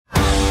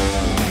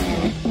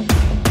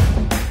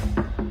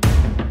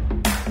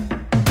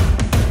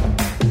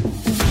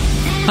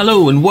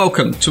Hello and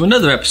welcome to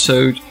another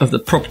episode of the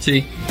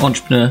Property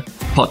Entrepreneur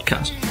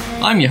Podcast.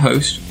 I'm your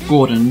host,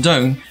 Gordon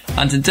Doan,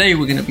 and today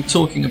we're going to be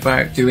talking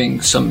about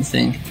doing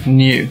something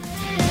new.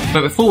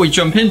 But before we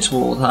jump into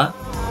all that,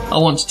 I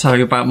want to tell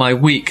you about my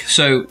week.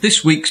 So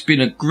this week's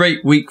been a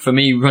great week for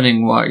me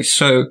running wise.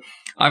 So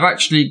I've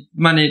actually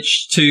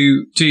managed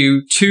to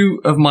do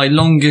two of my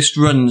longest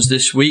runs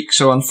this week.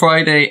 So on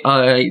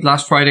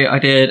last Friday I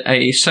did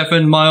a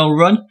 7-mile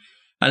run.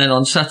 And then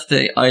on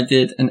Saturday, I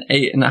did an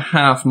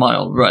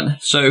 8.5-mile run.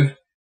 So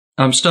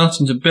I'm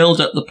starting to build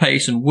up the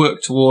pace and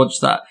work towards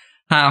that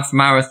half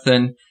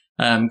marathon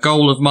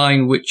goal of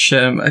mine, which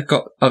I've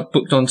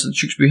booked onto the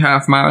Tewkesbury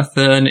Half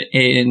Marathon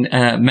in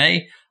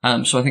May.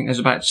 So I think there's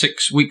about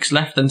 6 weeks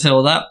left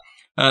until that.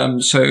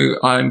 So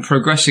I'm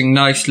progressing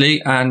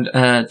nicely and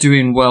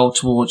doing well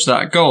towards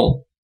that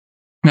goal.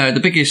 Now, the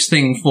biggest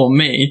thing for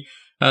me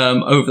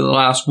over the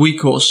last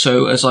week or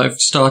so, as I've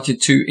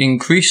started to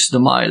increase the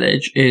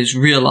mileage, is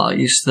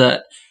realize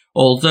that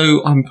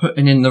although I'm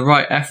putting in the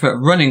right effort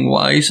running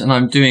wise and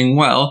I'm doing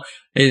well,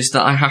 is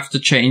that I have to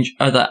change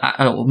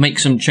make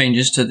some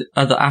changes to the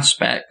other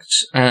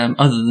aspects,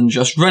 other than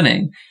just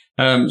running.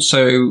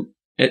 So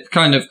it's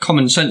kind of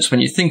common sense when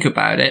you think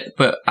about it,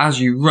 but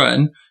as you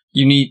run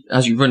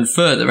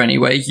further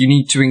anyway, you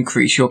need to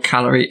increase your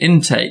calorie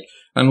intake.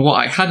 And what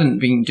I hadn't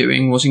been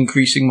doing was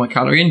increasing my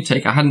calorie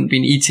intake. I hadn't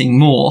been eating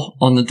more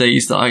on the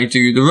days that I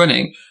do the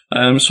running.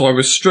 So I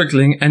was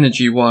struggling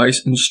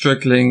energy-wise and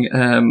struggling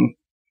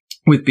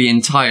with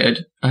being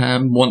tired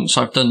once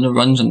I've done the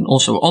runs and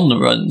also on the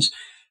runs.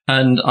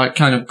 And I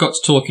kind of got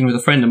to talking with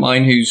a friend of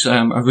mine who's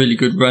a really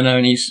good runner,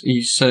 and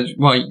he said,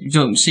 well, you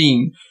don't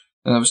seem...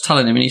 And I was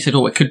telling him, and he said,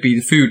 oh, it could be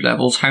the food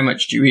levels. How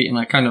much do you eat? And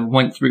I kind of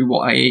went through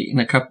what I ate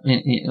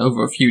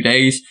over a few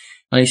days.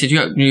 And he said,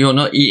 you're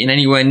not eating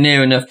anywhere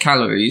near enough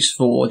calories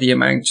for the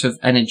amount of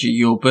energy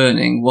you're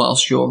burning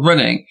whilst you're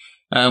running,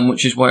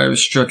 which is why I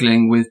was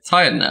struggling with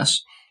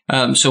tiredness.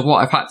 So what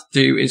I've had to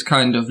do is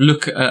kind of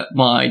look at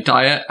my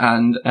diet,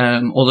 and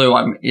although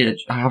I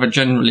have a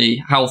generally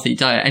healthy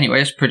diet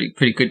anyway, it's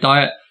pretty good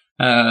diet.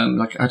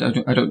 Like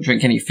I don't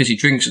drink any fizzy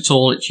drinks at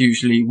all. It's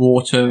usually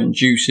water and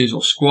juices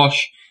or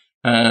squash.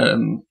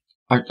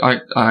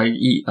 I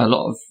eat a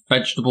lot of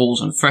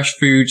vegetables and fresh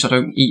foods. I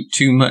don't eat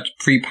too much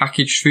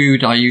pre-packaged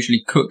food. I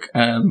usually cook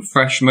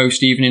fresh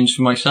most evenings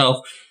for myself.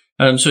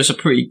 So it's a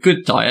pretty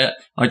good diet.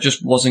 I just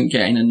wasn't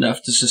getting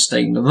enough to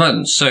sustain the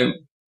run. So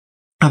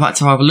I've had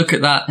to have a look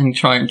at that and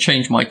try and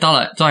change my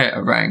diet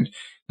around.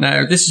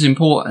 Now, this is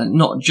important,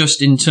 not just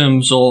in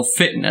terms of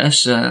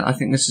fitness. I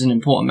think this is an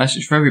important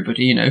message for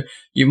everybody. You know,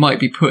 you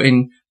might be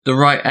putting the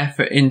right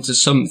effort into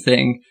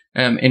something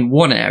in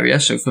one area.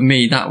 So for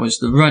me, that was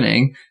the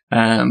running.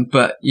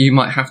 But you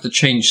might have to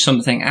change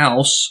something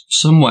else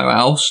somewhere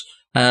else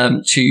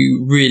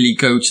to really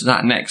go to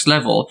that next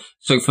level.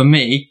 So for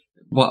me,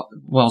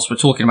 whilst we're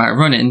talking about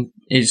running,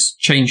 is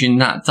changing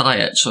that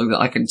diet so that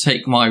I can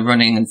take my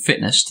running and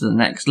fitness to the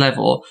next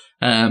level.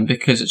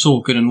 Because it's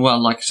all good and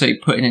well, like I say,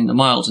 putting in the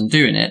miles and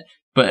doing it.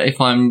 But if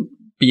I'm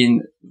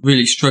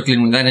really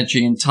struggling with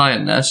energy and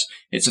tiredness,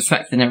 it's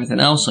affecting everything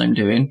else I'm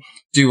doing.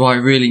 Do I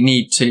really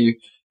need to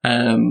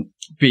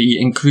be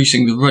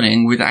increasing the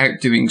running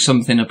without doing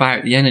something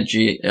about the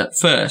energy at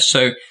first?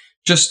 So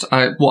just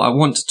what I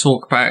want to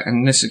talk about,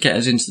 and this will get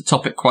us into the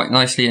topic quite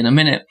nicely in a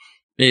minute,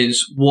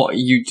 is what are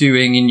you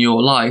doing in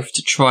your life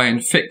to try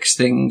and fix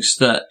things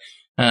that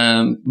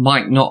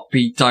might not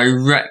be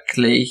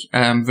directly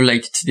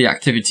related to the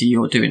activity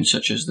you're doing,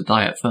 such as the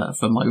diet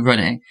for my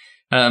running.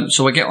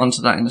 So I'll get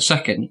onto that in a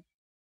second.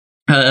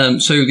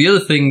 So the other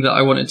thing that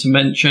I wanted to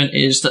mention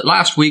is that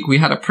last week we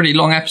had a pretty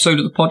long episode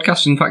of the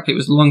podcast. In fact, it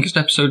was the longest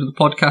episode of the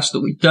podcast that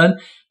we've done.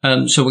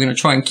 So we're going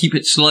to try and keep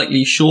it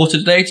slightly shorter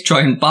today to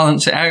try and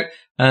balance it out.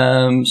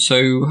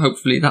 So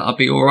hopefully that'll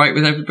be all right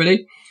with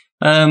everybody.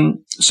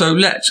 So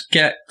let's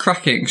get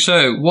cracking.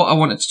 So what I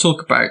wanted to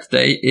talk about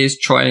today is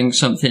trying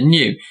something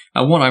new.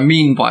 And what I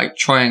mean by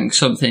trying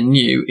something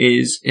new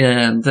is,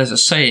 there's a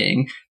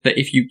saying that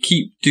if you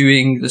keep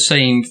doing the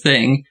same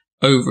thing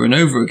over and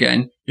over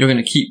again, you're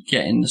going to keep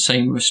getting the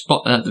same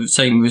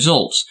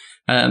results.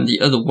 The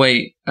other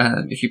way,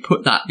 if you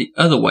put that the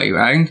other way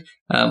around,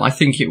 I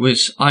think it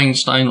was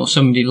Einstein or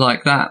somebody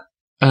like that,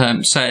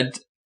 had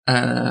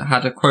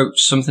a quote,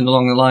 something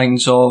along the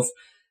lines of,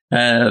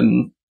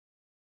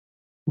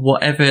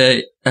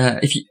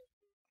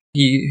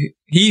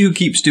 he who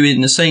keeps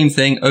doing the same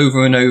thing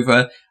over and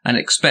over and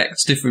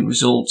expects different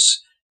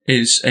results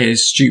is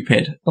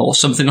stupid, or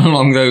something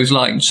along those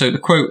lines. So the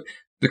quote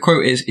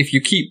is, if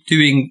you keep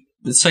doing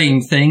the same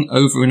thing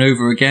over and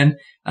over again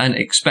and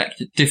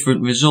expect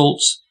different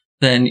results,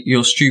 then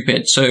you're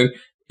stupid. So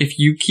if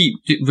you keep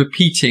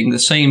repeating the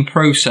same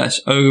process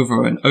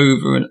over and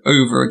over and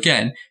over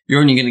again,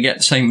 you're only going to get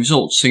the same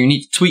results. So you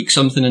need to tweak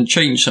something and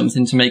change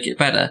something to make it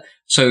better.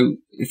 So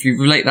if you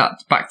relate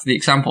that back to the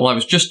example I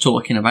was just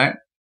talking about,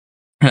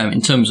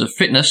 in terms of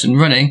fitness and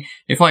running,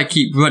 if I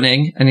keep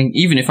running, and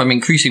even if I'm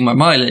increasing my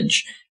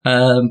mileage,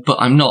 but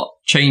I'm not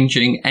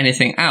changing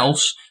anything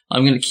else,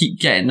 I'm going to keep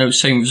getting those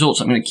same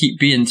results. I'm going to keep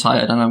being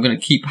tired, and I'm going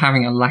to keep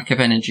having a lack of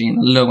energy and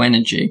a low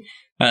energy.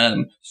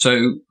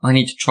 So I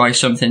need to try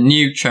something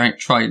new, try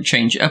and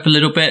change it up a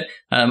little bit.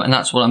 And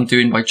that's what I'm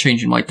doing by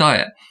changing my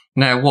diet.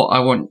 Now, what I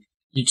want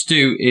you to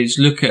do is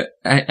look at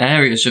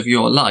areas of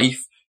your life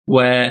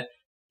where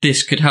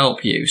this could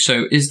help you.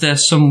 So is there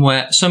some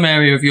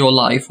area of your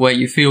life where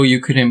you feel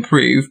you could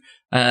improve,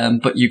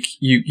 but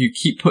you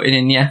keep putting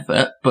in the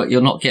effort, but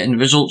you're not getting the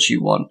results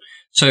you want?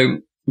 So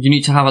you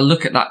need to have a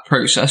look at that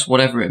process,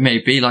 whatever it may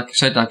be. Like I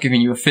said, I've given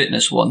you a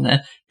fitness one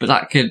there, but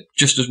that could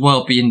just as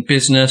well be in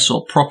business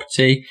or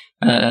property,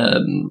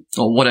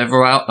 or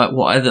whatever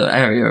other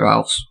area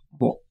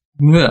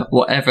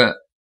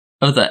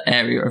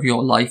of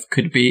your life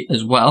could be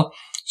as well.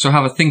 So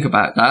have a think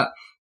about that,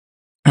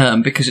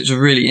 because it's a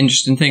really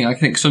interesting thing. I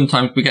think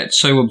sometimes we get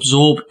so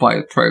absorbed by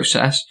the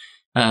process,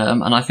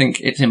 and I think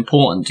it's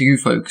important to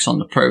focus on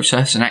the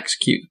process and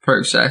execute the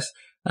process.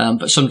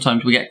 But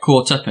sometimes we get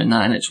caught up in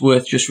that, and it's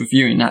worth just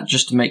reviewing that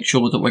just to make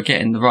sure that we're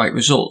getting the right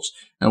results.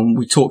 And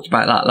we talked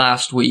about that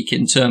last week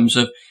in terms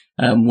of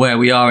where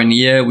we are in the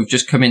year. We've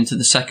just come into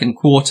the second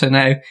quarter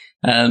now.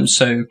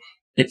 So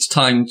it's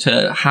time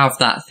to have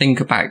that think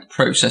about the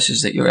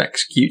processes that you're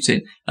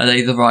executing. Are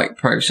they the right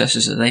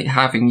processes? Are they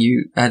having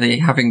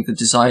the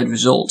desired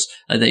results?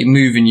 Are they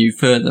moving you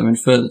further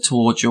and further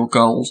towards your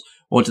goals?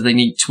 Or do they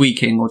need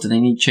tweaking, or do they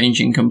need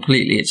changing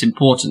completely? It's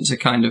important to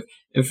kind of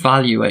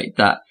evaluate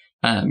that.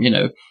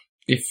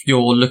 If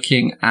you're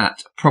looking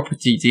at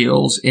property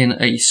deals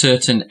in a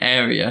certain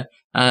area,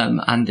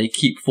 and they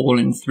keep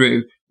falling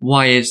through,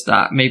 why is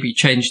that? Maybe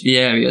change the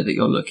area that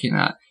you're looking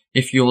at.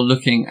 If you're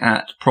looking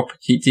at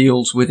property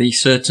deals with a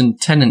certain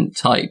tenant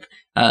type,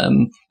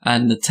 and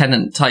the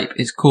tenant type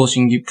is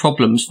causing you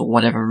problems for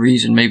whatever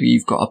reason, maybe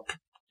you've got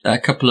a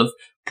couple of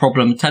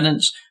problem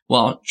tenants,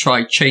 well,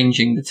 try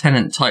changing the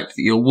tenant type that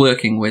you're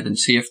working with and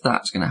see if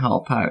that's going to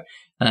help out.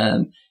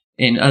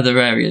 In other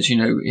areas,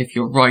 if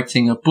you're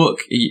writing a book,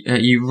 are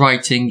you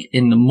writing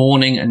in the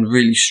morning and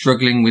really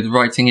struggling with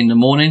writing in the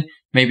morning?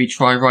 Maybe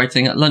try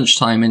writing at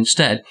lunchtime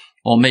instead.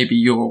 Or maybe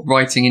you're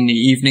writing in the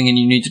evening and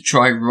you need to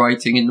try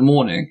writing in the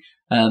morning,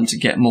 to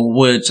get more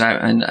words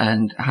out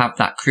and have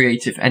that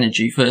creative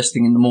energy first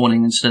thing in the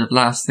morning instead of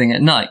last thing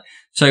at night.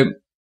 So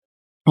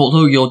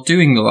although you're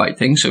doing the right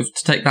thing, so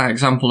to take that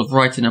example of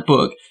writing a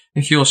book,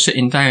 if you're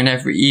sitting down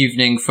every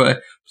evening for,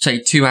 say,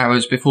 2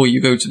 hours before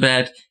you go to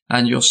bed,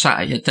 and you're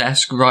sat at your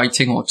desk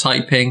writing or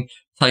typing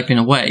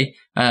away,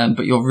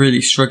 but you're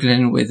really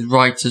struggling with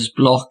writer's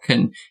block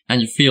and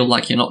you feel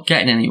like you're not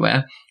getting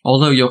anywhere,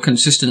 although you're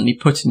consistently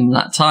putting in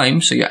that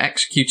time, so you're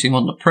executing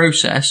on the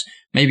process,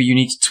 maybe you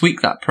need to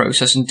tweak that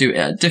process and do it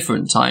at a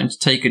different time to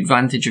take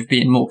advantage of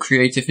being more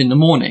creative in the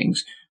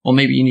mornings. Or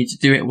maybe you need to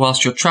do it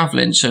whilst you're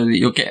traveling so that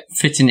you'll get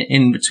fitting it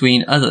in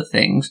between other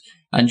things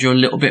and you're a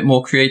little bit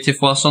more creative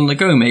whilst on the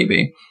go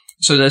maybe.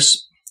 So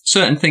there's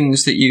certain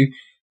things that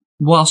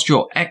whilst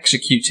you're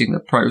executing the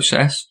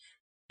process,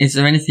 is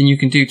there anything you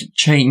can do to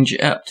change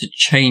it up, to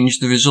change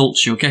the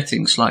results you're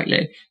getting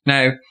slightly?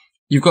 Now,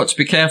 you've got to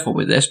be careful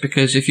with this,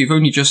 because if you've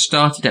only just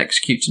started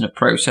executing a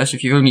process,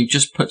 if you've only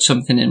just put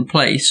something in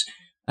place,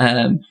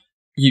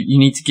 you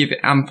need to give it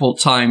ample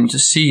time to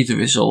see the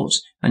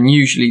results. And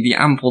usually the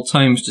ample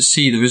times to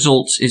see the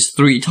results is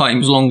 3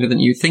 times longer than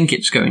you think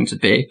it's going to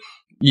be.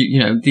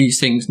 These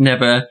things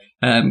never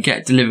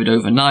get delivered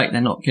overnight.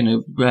 They're not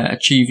going to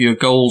achieve your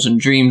goals and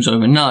dreams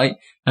overnight.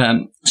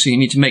 So you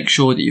need to make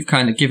sure that you've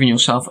kind of given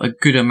yourself a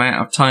good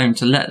amount of time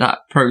to let that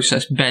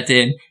process bed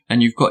in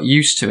and you've got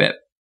used to it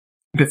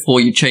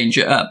before you change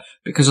it up,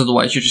 because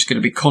otherwise you're just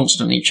going to be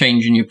constantly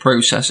changing your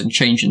process and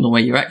changing the way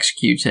you're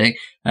executing,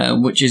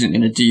 which isn't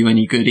going to do you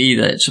any good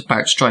either. It's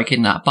about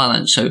striking that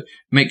balance. So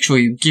make sure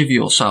you give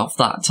yourself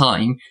that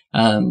time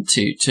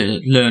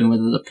to learn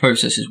whether the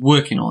process is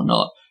working or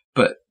not,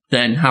 but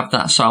then have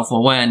that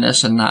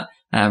self-awareness and that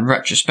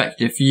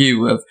retrospective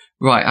view of,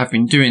 right, I've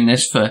been doing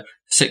this for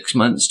 6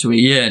 months to a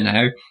year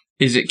now.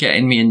 Is it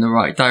getting me in the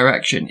right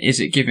direction? Is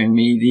it giving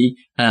me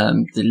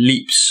the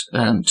leaps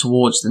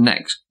towards the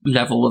next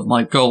level of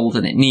my goal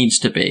that it needs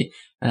to be?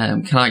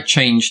 Can I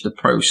change the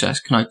process?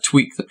 Can I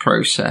tweak the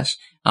process?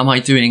 Am I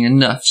doing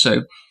enough?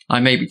 So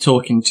I may be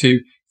talking to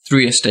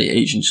 3 estate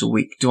agents a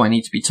week. Do I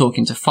need to be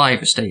talking to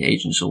 5 estate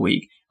agents a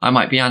week? I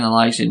might be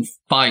analysing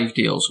 5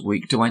 deals a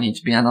week. Do I need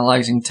to be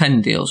analysing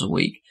 10 deals a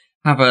week?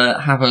 Have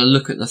a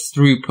look at the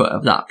throughput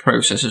of that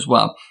process as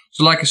well.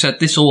 So like I said,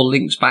 this all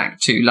links back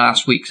to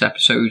last week's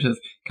episode of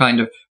kind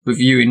of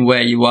reviewing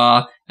where you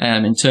are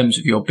in terms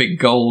of your big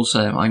goals.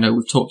 I know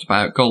we've talked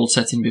about goal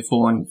setting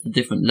before and the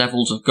different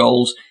levels of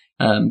goals,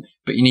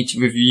 but you need to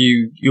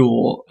review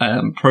your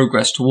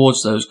progress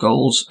towards those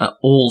goals at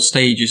all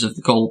stages of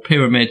the goal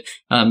pyramid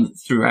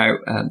throughout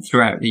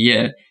the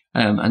year.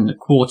 And the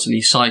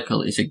quarterly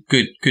cycle is a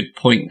good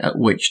point at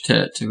which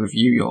to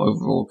review your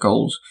overall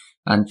goals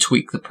and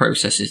tweak the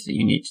processes that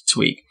you need to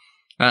tweak.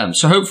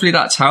 So hopefully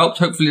that's helped.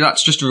 Hopefully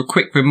that's just a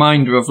quick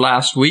reminder of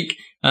last week.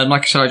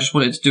 Like I said, I just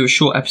wanted to do a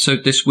short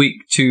episode this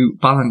week to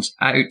balance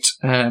out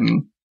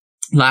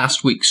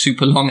last week's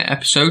super long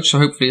episode, so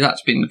hopefully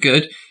that's been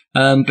good.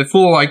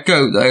 Before I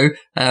go though,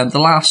 the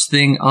last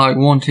thing I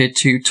wanted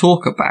to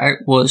talk about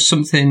was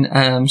something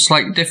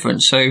slightly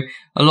different. So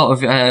a lot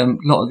of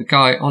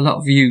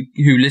you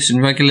who listen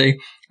regularly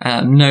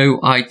know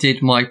I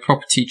did my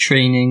property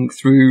training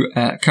through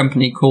a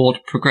company called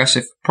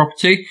Progressive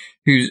Property,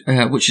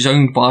 which is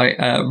owned by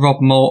Rob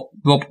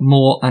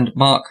Moore and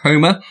Mark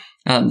Homer.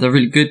 They're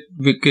really good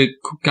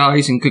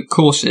guys and good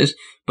courses,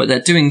 but they're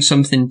doing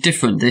something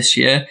different this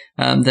year.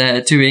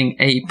 They're doing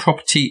a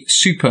property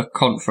super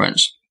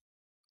conference.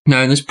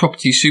 Now, in this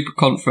property super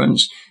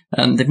conference,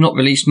 they've not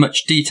released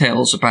much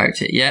details about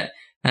it yet,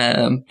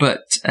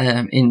 but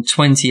in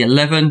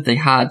 2011 they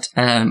had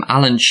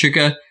Alan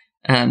Sugar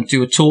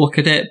do a talk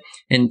at it.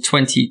 In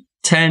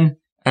 2010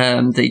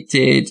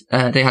 they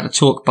had a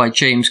talk by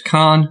James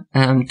Kahn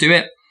do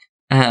it,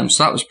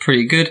 so that was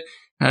pretty good.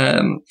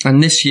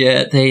 And this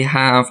year they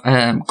have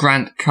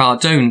Grant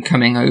Cardone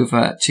coming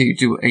over to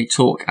do a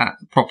talk at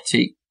the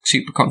property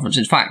super conference.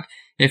 In fact,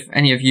 if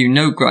any of you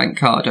know Grant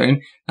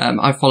Cardone,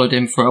 I've followed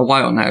him for a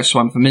while now, so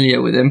I'm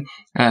familiar with him.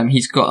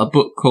 He's got a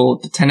book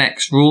called The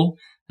 10X Rule.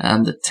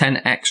 The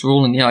 10X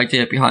Rule, and the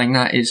idea behind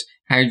that is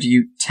how do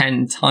you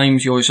 10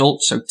 times your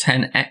results, so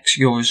 10X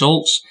your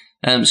results.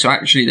 So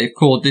actually they've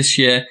called this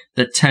year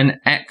the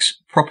 10X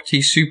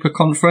Property Super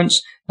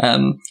Conference.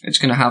 It's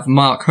going to have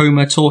Mark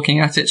Homer talking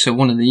at it, so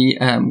one of the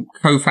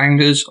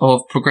co-founders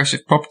of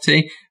Progressive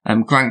Property.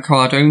 Grant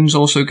Cardone's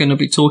also going to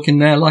be talking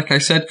there, like I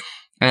said.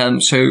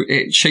 So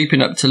it's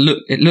shaping up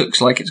it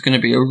looks like it's going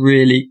to be a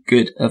really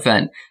good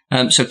event.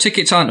 So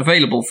tickets aren't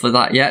available for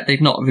that yet.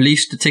 They've not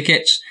released the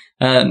tickets.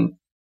 They're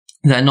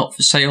not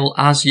for sale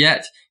as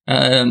yet.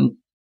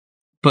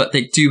 But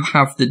they do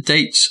have the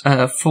dates,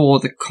 for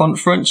the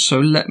conference. So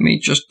let me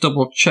just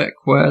double check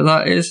where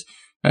that is.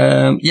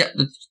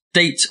 The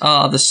dates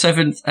are the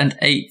 7th and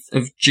 8th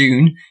of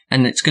June,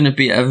 and it's going to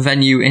be at a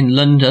venue in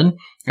London.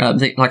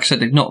 Like I said,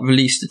 they've not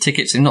released the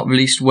tickets. They've not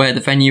released where the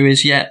venue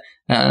is yet.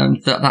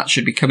 That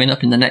should be coming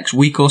up in the next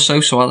week or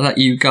so, so I'll let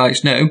you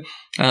guys know.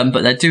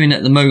 But they're doing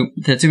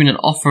an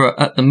offer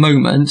at the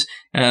moment,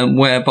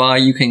 whereby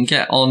you can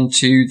get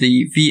onto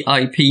the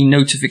VIP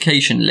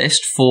notification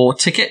list for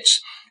tickets.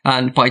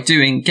 And by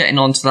getting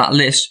onto that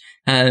list,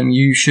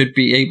 you should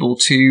be able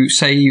to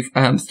save,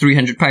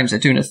 £300. They're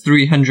doing a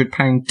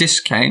 £300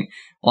 discount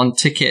on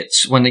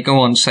tickets when they go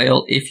on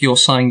sale if you're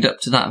signed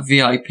up to that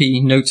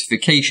VIP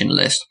notification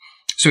list.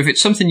 So if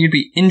it's something you'd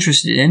be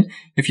interested in,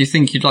 if you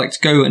think you'd like to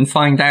go and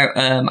find out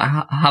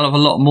a hell of a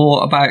lot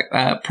more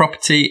about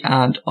property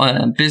and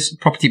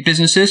property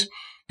businesses,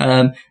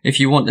 if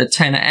you want to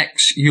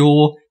 10x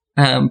your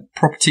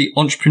property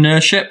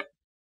entrepreneurship,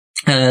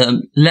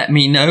 let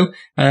me know,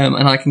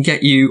 and I can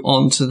get you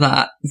onto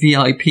that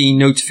VIP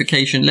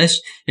notification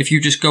list. If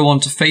you just go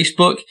onto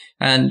Facebook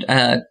and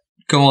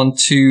go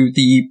onto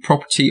the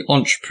Property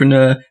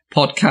Entrepreneur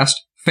Podcast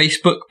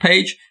Facebook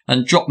page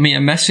and drop me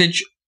a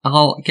message,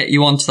 I'll get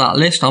you onto that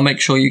list. I'll make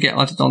sure you get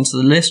added onto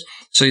the list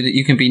so that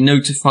you can be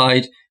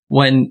notified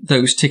when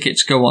those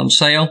tickets go on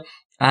sale,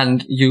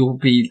 and you'll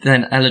be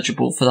then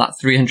eligible for that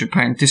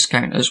 £300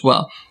 discount as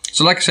well.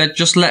 So like I said,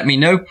 just let me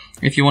know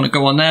if you want to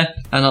go on there,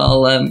 and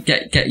I'll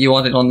get you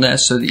added on there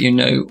so that you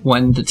know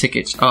when the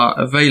tickets are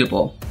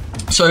available.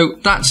 So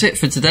that's it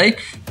for today.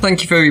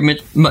 Thank you very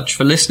much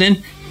for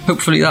listening.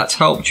 Hopefully that's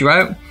helped you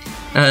out.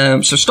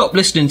 So stop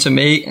listening to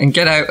me and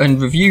get out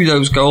and review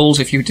those goals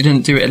if you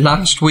didn't do it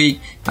last week,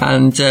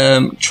 and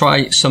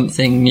try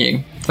something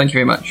new. Thank you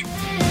very much.